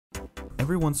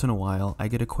Every once in a while, I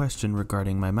get a question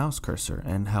regarding my mouse cursor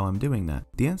and how I'm doing that.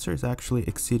 The answer is actually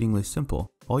exceedingly simple.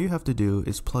 All you have to do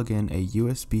is plug in a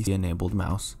USB-C enabled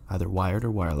mouse, either wired or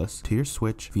wireless, to your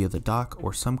Switch via the dock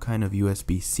or some kind of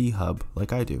USB-C hub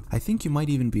like I do. I think you might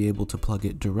even be able to plug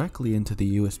it directly into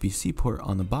the USB-C port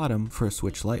on the bottom for a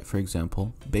Switch Lite, for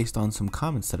example, based on some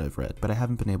comments that I've read, but I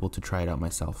haven't been able to try it out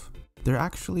myself. There are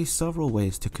actually several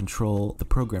ways to control the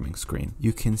programming screen.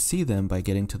 You can see them by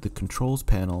getting to the controls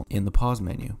panel in the pause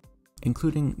menu,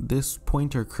 including this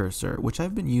pointer cursor, which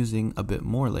I've been using a bit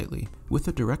more lately. With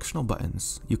the directional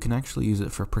buttons, you can actually use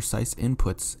it for precise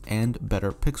inputs and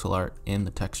better pixel art in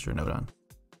the texture nodon.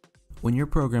 When you're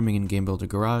programming in Game Builder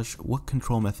Garage, what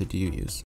control method do you use?